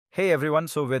Hey everyone,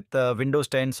 so with Windows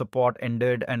 10 support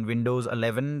ended and Windows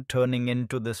 11 turning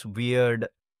into this weird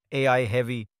AI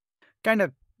heavy, kind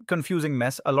of confusing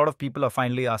mess, a lot of people are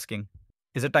finally asking,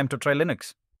 is it time to try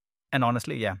Linux? And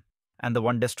honestly, yeah. And the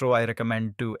one distro I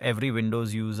recommend to every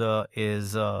Windows user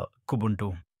is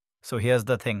Kubuntu. So here's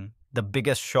the thing, the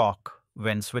biggest shock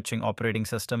when switching operating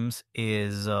systems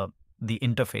is the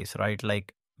interface, right?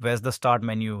 Like, where's the start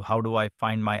menu? How do I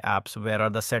find my apps? Where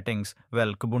are the settings?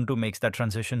 Well, Kubuntu makes that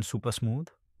transition super smooth.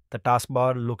 The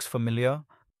taskbar looks familiar.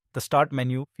 The start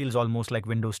menu feels almost like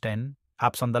Windows 10.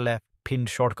 Apps on the left, pinned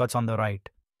shortcuts on the right.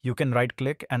 You can right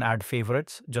click and add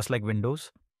favorites just like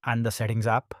Windows. And the settings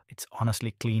app, it's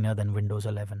honestly cleaner than Windows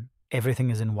 11. Everything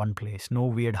is in one place. No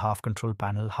weird half control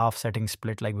panel, half settings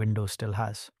split like Windows still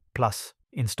has. Plus,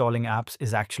 installing apps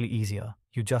is actually easier.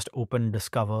 You just open,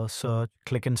 discover, search,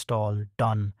 click install,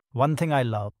 done. One thing I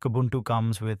love, Kubuntu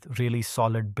comes with really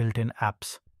solid built-in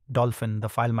apps. Dolphin, the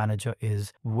file manager,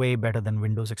 is way better than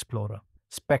Windows Explorer.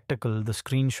 Spectacle, the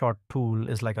screenshot tool,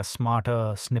 is like a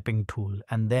smarter snipping tool.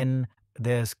 And then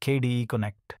there's KDE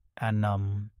Connect.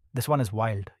 And this one is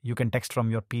wild. You can text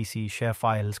from your PC, share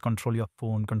files, control your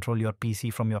phone, control your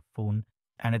PC from your phone.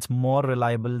 And it's more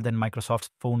reliable than Microsoft's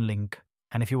phone link.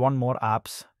 And if you want more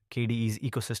apps, KDE's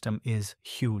ecosystem is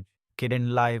huge.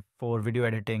 Kden Live for video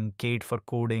editing, Kate for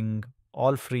coding,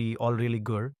 all free, all really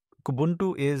good.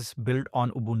 Kubuntu is built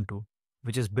on Ubuntu,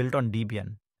 which is built on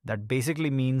Debian. That basically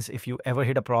means if you ever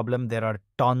hit a problem, there are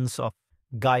tons of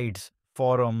guides,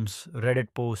 forums, Reddit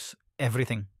posts,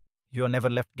 everything. You're never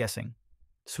left guessing.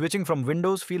 Switching from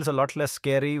Windows feels a lot less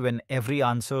scary when every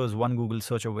answer is one Google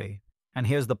search away. And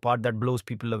here's the part that blows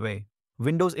people away.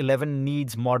 Windows 11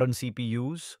 needs modern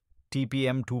CPUs,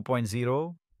 TPM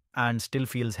 2.0, and still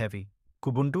feels heavy.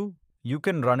 Kubuntu, you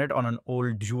can run it on an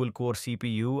old dual-core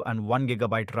CPU and 1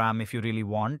 GB RAM if you really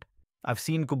want. I've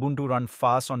seen Kubuntu run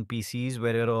fast on PCs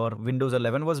where Windows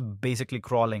 11 was basically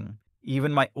crawling.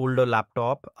 Even my older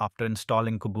laptop, after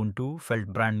installing Kubuntu, felt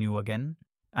brand new again.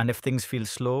 And if things feel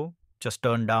slow, just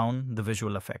turn down the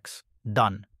visual effects.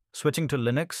 Done. Switching to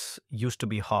Linux used to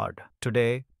be hard.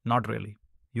 Today, not really.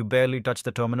 You barely touch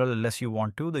the terminal unless you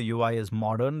want to. The UI is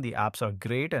modern, the apps are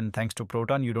great, and thanks to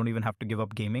Proton, you don't even have to give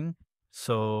up gaming.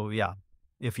 So yeah,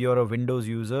 if you're a Windows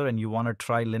user and you want to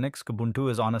try Linux,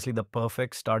 Kubuntu is honestly the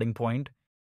perfect starting point.